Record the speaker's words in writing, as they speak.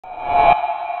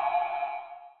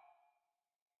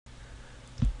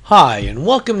Hi, and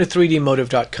welcome to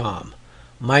 3dmotive.com.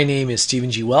 My name is Stephen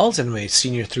G. Wells, and I'm a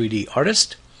senior 3D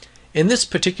artist. In this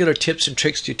particular tips and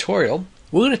tricks tutorial,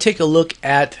 we're going to take a look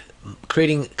at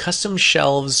creating custom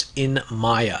shelves in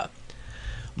Maya.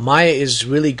 Maya is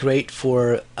really great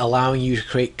for allowing you to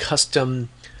create custom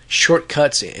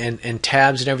shortcuts and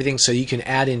tabs and everything, so you can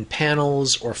add in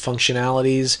panels or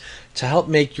functionalities to help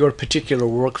make your particular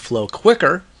workflow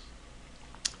quicker.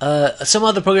 Some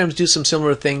other programs do some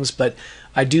similar things, but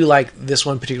I do like this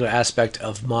one particular aspect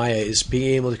of Maya is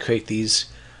being able to create these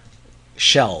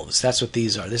shelves. That's what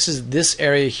these are. This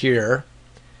area here,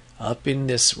 up in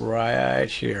this right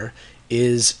here,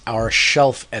 is our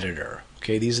shelf editor.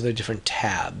 Okay, these are the different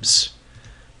tabs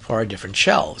for our different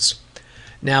shelves.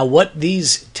 Now, what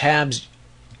these tabs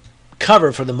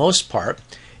cover for the most part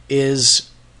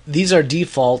is these are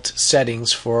default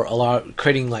settings for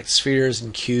creating like spheres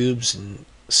and cubes and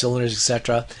cylinders,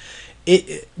 etc.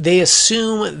 They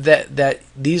assume that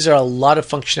these are a lot of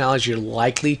functionalities you're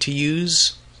likely to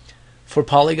use for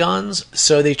polygons,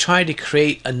 so they try to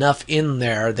create enough in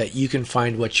there that you can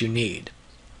find what you need.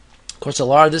 Of course, a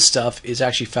lot of this stuff is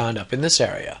actually found up in this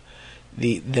area,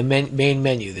 the main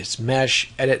menu. There's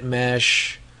mesh, edit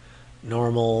mesh,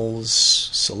 normals,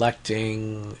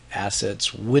 selecting,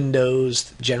 assets,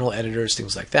 windows, general editors,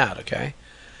 things like that. Okay,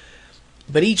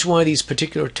 but each one of these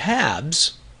particular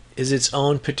tabs is its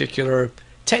own particular,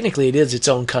 technically it is its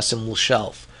own custom little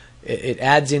shelf. It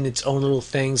adds in its own little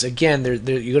things. Again, you're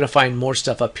going to find more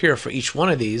stuff up here for each one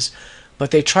of these,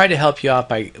 but they try to help you out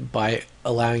by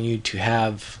allowing you to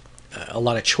have a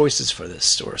lot of choices for this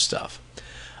sort of stuff.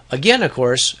 Again, of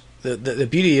course, the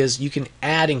beauty is you can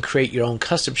add and create your own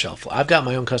custom shelf. I've got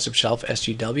my own custom shelf,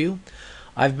 SGW.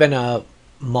 I've been a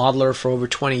modeler for over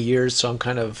 20 years, so I'm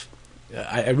kind of,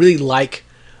 I really like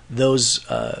those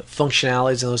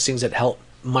functionalities and those things that help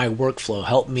my workflow,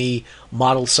 help me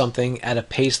model something at a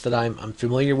pace that I'm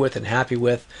familiar with and happy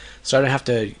with, so I don't have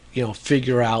to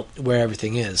figure out where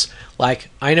everything is. Like,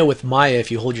 I know with Maya,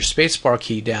 if you hold your spacebar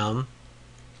key down,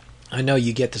 I know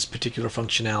you get this particular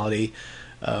functionality.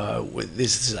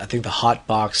 This is, I think, the hot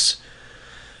box.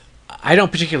 I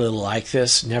don't particularly like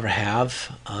this, never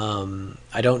have.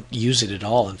 I don't use it at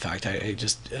all. In fact,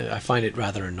 I find it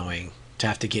rather annoying to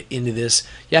have to get into this.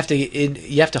 You have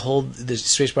to hold the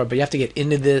spacebar, but you have to get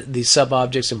into the sub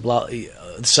objects and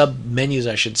sub menus,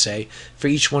 I should say, for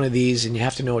each one of these, and you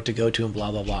have to know what to go to and blah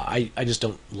blah blah. I just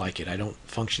don't like it. I don't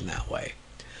function that way.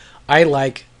 I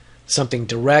like something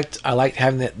direct. I like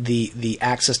having the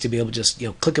access to be able to just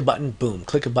click a button, boom,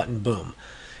 click a button, boom.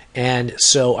 And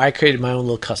so I created my own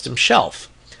little custom shelf.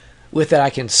 With that, I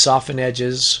can soften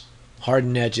edges,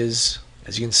 harden edges,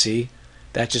 as you can see.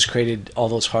 That just created all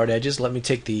those hard edges. Let me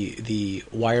take the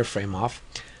wireframe off.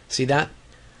 See that?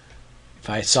 If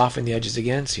I soften the edges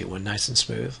again, see, it went nice and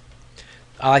smooth.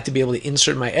 I like to be able to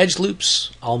insert my edge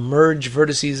loops. I'll merge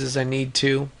vertices as I need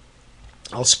to.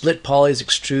 I'll split polys,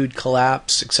 extrude,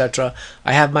 collapse, etc.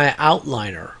 I have my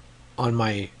outliner on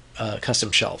my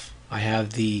custom shelf. I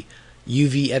have the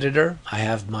UV editor. I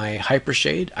have my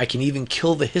hypershade. I can even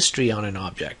kill the history on an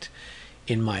object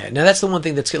in Maya. Now, that's the one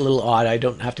thing that's a little odd. I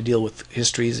don't have to deal with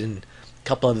histories in a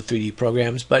couple other 3D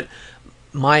programs, but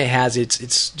Maya has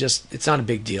it's not a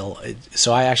big deal.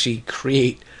 So I actually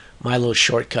create my little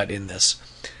shortcut in this.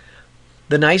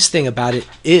 The nice thing about it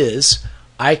is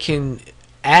I can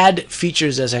add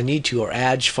features as I need to, or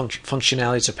add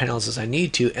functionalities or panels as I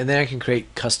need to, and then I can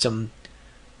create custom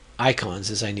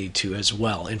icons as I need to as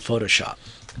well in Photoshop.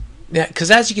 Now,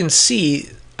 because as you can see,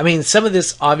 I mean, some of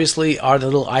this obviously are the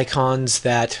little icons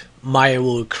that Maya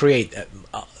will create.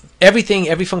 Every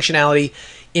functionality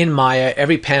in Maya,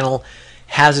 every panel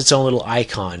has its own little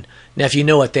icon. Now, if you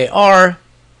know what they are,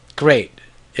 great.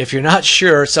 If you're not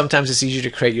sure, sometimes it's easier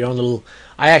to create your own little.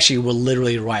 I actually will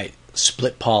literally write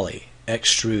split poly,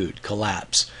 extrude,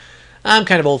 collapse. I'm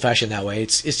kind of old-fashioned that way.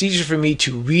 It's easier for me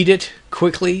to read it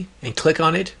quickly and click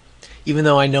on it. Even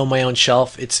though I know my own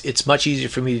shelf, it's much easier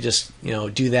for me to just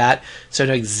do that, so I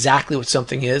know exactly what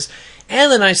something is.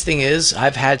 And the nice thing is,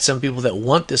 I've had some people that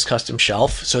want this custom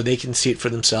shelf so they can see it for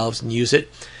themselves and use it.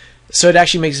 So it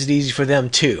actually makes it easy for them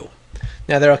too.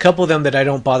 Now, there are a couple of them that I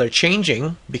don't bother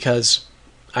changing because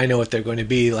I know what they're going to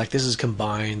be. Like, this is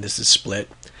combined, this is split.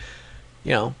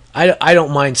 I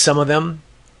don't mind some of them.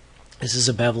 This is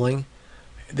a beveling.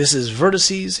 This is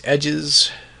vertices,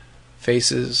 edges,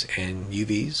 faces, and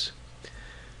UVs.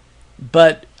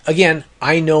 But again,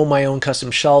 I know my own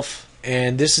custom shelf,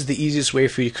 and this is the easiest way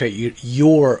for you to create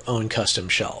your own custom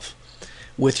shelf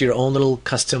with your own little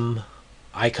custom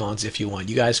icons if you want.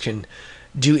 You guys can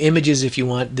do images if you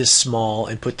want this small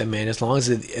and put them in. As long as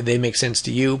they make sense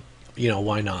to you,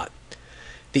 why not?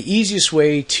 The easiest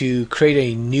way to create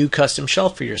a new custom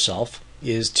shelf for yourself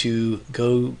is to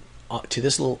go to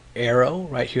this little arrow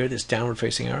right here, this downward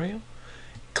facing arrow.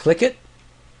 Click it,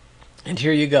 and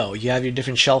here you go. You have your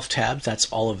different shelf tabs.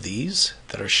 That's all of these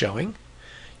that are showing.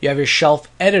 You have your shelf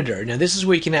editor. Now this is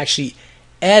where you can actually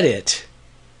edit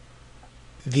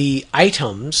the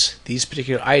items, these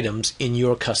particular items, in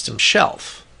your custom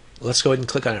shelf. Let's go ahead and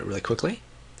click on it really quickly.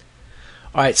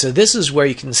 Alright, so this is where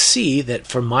you can see that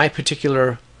for my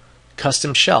particular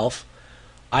custom shelf,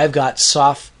 I've got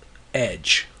soft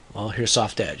edge. Well, here's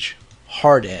soft edge,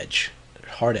 hard edge,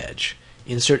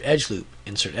 insert edge loop,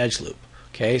 insert edge loop.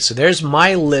 Okay, so there's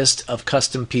my list of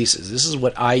custom pieces. This is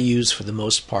what I use for the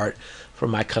most part for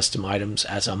my custom items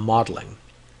as I'm modeling.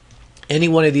 Any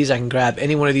one of these, I can grab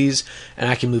any one of these and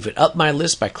I can move it up my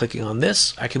list by clicking on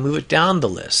this. I can move it down the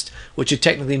list, which would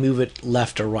technically move it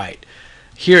left or right.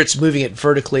 Here it's moving it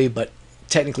vertically, but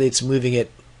technically it's moving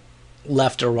it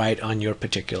left or right on your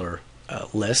particular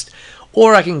list.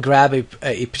 Or I can grab a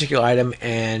particular item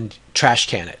and trash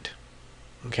can it.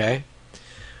 Okay?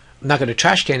 I'm not going to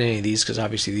trash can any of these because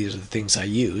obviously these are the things I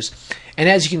use. And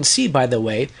as you can see, by the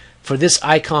way, for this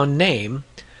icon name,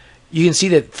 you can see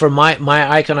that for my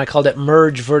icon, I called it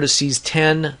merge vertices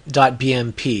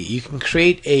 10.bmp. You can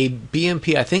create a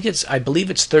BMP. I believe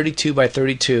it's 32 by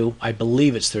 32. I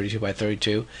believe it's 32 by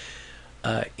 32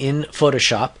 in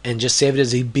Photoshop, and just save it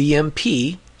as a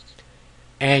BMP.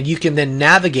 And you can then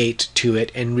navigate to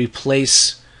it and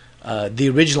replace the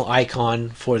original icon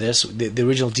for this, the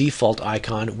original default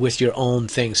icon, with your own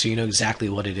thing, so you know exactly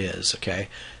what it is. Okay,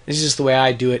 this is just the way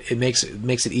I do it. It makes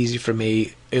it easy for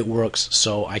me. It works,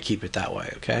 so I keep it that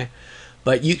way. Okay,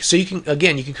 but you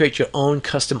can create your own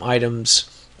custom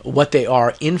items, what they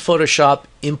are, in Photoshop,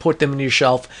 import them into your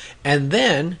shelf, and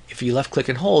then if you left click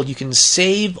and hold, you can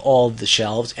save all of the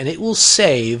shelves, and it will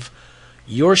save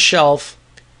your shelf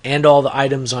and all the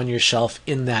items on your shelf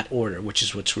in that order, which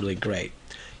is what's really great.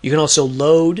 You can also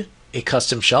load a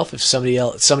custom shelf if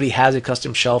somebody has a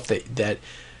custom shelf that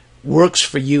works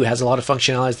for you, has a lot of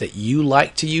functionalities that you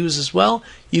like to use as well.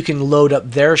 You can load up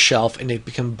their shelf and it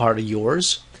become part of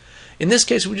yours. In this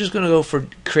case, we're just going to go for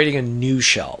creating a new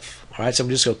shelf. All right, so I'm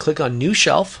just going to click on New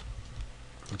Shelf.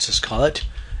 Let's just call it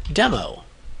Demo,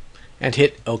 and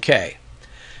hit OK.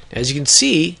 As you can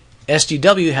see,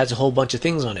 SGW has a whole bunch of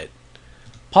things on it.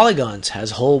 Polygons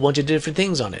has a whole bunch of different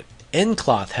things on it.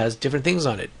 Endcloth has different things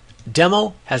on it.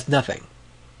 Demo has nothing.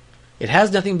 It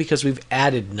has nothing because we've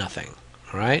added nothing.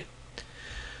 All right.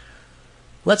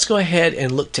 Let's go ahead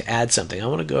and look to add something. I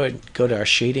want to go to our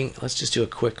shading. Let's just do a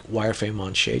quick wireframe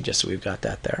on shade, just so we've got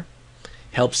that there.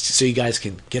 Helps so you guys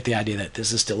can get the idea that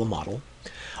this is still a model.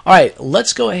 All right,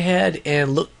 let's go ahead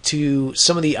and look to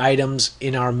some of the items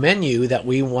in our menu that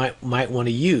we might want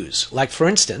to use. Like for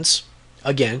instance,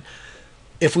 again,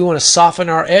 if we want to soften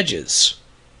our edges,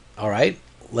 all right,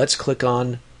 let's click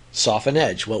on Soften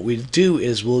Edge. What we do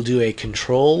is we'll do a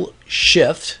Control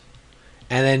Shift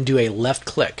and then do a left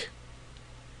click.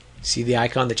 See the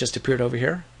icon that just appeared over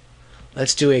here?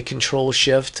 Let's do a Control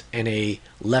Shift and a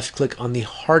left click on the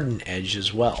Harden Edge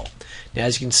as well. Now,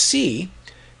 as you can see,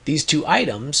 these two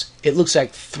items, it looks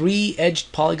like 3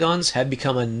 edged polygons have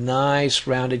become a nice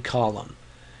rounded column,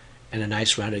 and a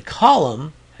nice rounded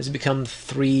column has become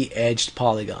 3 edged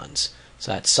polygons.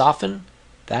 So that's soften,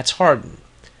 that's harden.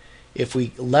 If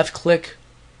we left click,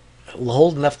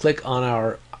 hold and left click on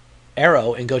our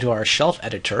arrow and go to our shelf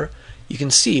editor, you can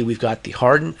see we've got the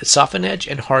soften edge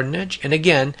and harden edge. And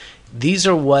again, these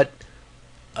are what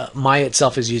Maya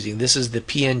itself is using. This is the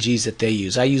PNGs that they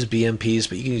use. I use BMPs,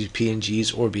 but you can use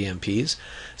PNGs or BMPs.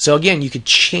 So again, you could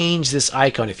change this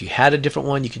icon. If you had a different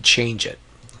one, you could change it.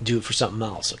 Do it for something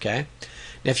else, okay?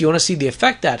 Now, if you want to see the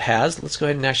effect that has, let's go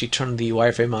ahead and actually turn the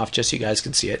wireframe off just so you guys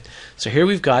can see it. So here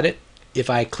we've got it. If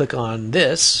I click on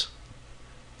this,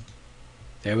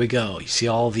 there we go. You see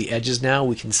all the edges now?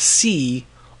 We can see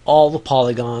all the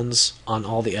polygons on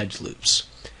all the edge loops.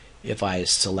 If I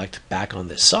select back on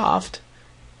this soft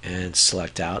and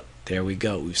select out, there we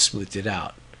go. We've smoothed it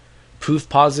out. Proof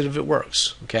positive it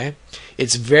works. Okay,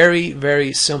 it's very,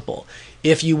 very simple.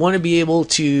 If you want to be able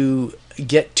to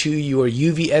get to your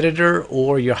UV editor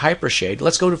or your hypershade,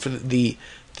 let's go for the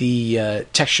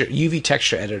texture UV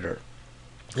texture editor.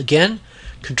 Again,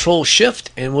 Control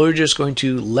Shift, and we're just going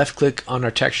to left click on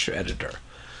our texture editor.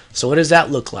 So what does that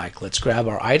look like? Let's grab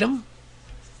our item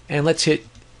and let's hit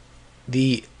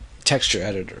the texture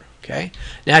editor. Okay.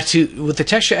 Now with the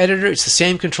texture editor, it's the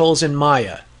same controls in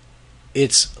Maya.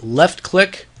 It's left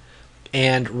click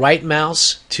and right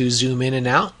mouse to zoom in and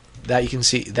out. That you can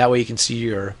see. That way you can see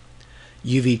your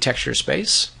UV texture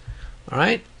space. All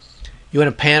right. You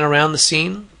want to pan around the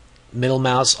scene. Middle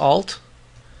mouse Alt.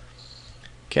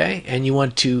 Okay, and you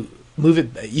want to move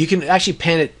it. You can actually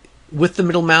pan it with the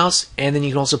middle mouse, and then you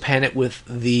can also pan it with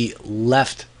the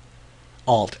left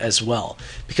Alt as well.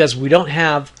 Because we don't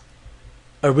have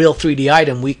a real 3D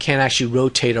item, we can't actually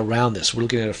rotate around this. We're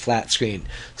looking at a flat screen.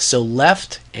 So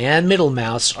left and middle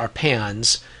mouse are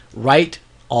pans. Right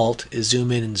Alt is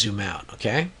zoom in and zoom out.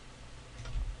 Okay.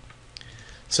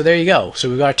 So there you go. So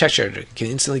we've got our texture editor. We can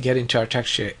instantly get into our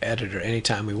texture editor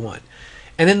anytime we want.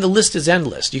 And then the list is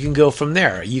endless. You can go from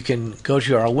there. You can go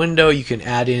to our window. You can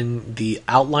add in the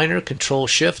outliner. Control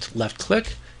Shift left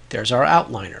click. There's our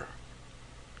outliner.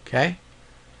 Okay.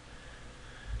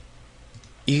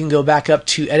 You can go back up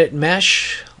to Edit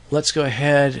Mesh. Let's go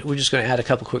ahead. We're just going to add a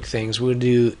couple quick things. We're going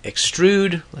to do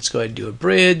Extrude. Let's go ahead and do a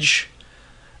bridge.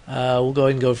 We'll go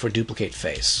ahead and go for Duplicate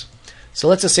Face. So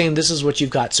let's assume this is what you've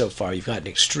got so far. You've got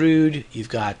an extrude, you've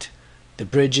got the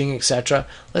bridging, etc.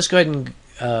 Let's go ahead and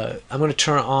I'm going to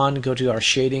turn on, go to our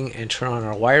shading and turn on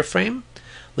our wireframe.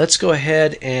 Let's go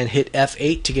ahead and hit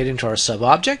F8 to get into our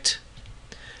sub-object.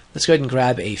 Let's go ahead and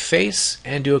grab a face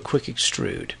and do a quick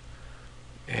extrude.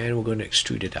 And we're going to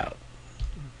extrude it out.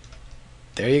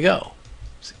 There you go.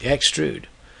 Extrude.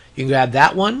 You can grab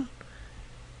that one.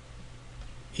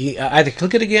 You either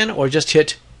click it again or just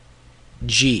hit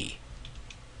G.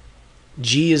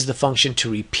 G is the function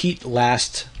to repeat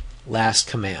last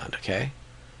command, okay?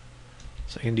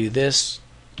 So I can do this,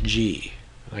 G.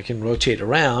 I can rotate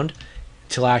around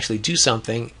until I actually do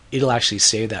something. It'll actually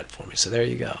save that for me. So there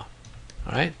you go.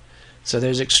 All right. So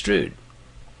there's extrude.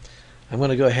 I'm going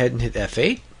to go ahead and hit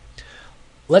F8.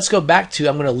 Let's go back to,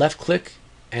 I'm going to left click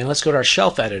and let's go to our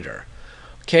shelf editor.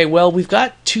 Okay, well, we've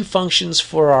got two functions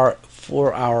for our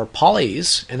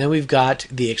polys, and then we've got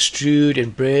the extrude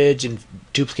and bridge and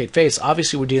duplicate face.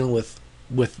 Obviously we're dealing with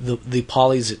the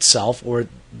polys itself or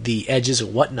the edges or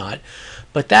whatnot,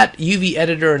 but that UV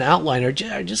editor and outliner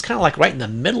are just kind of like right in the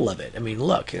middle of it. I mean,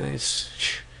 look, and it's,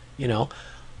 you know,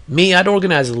 me, I'd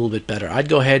organize it a little bit better. I'd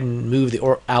go ahead and move the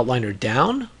outliner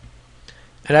down,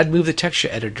 and I'd move the texture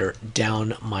editor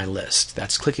down my list.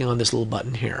 That's clicking on this little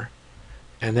button here,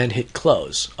 and then hit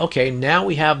close. Okay, now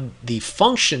we have the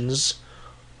functions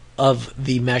of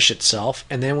the mesh itself,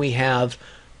 and then we have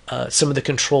some of the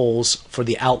controls for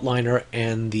the outliner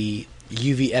and the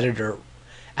UV editor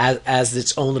as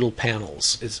its own little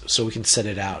panels, so we can set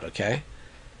it out, okay?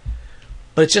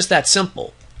 But it's just that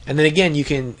simple. And then again, you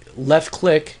can left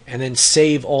click and then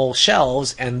save all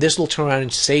shelves, and this will turn around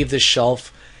and save this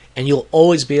shelf, and you'll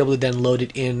always be able to then load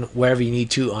it in wherever you need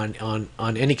to on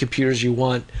any computers you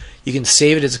want. You can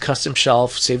save it as a custom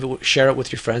shelf, save it, share it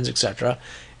with your friends, etc.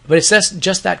 But it's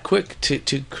just that quick to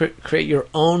create your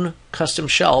own custom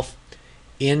shelf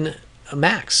in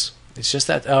Max. It's just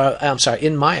that, I'm sorry,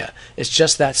 in Maya. It's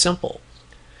just that simple.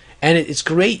 And it's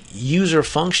great user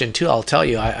function too. I'll tell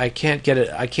you, I can't get it.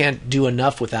 I can't do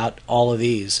enough without all of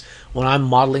these. When I'm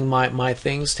modeling my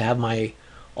things, to have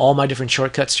all my different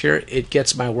shortcuts here, it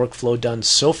gets my workflow done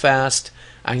so fast.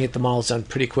 I can get the models done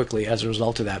pretty quickly as a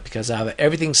result of that, because I have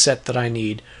everything set that I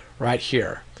need right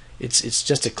here. It's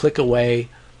just a click away,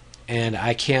 and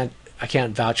I can't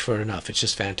vouch for it enough. It's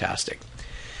just fantastic.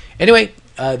 Anyway,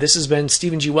 this has been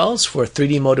Stephen G. Wells for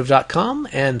 3dmotive.com,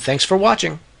 and thanks for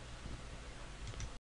watching.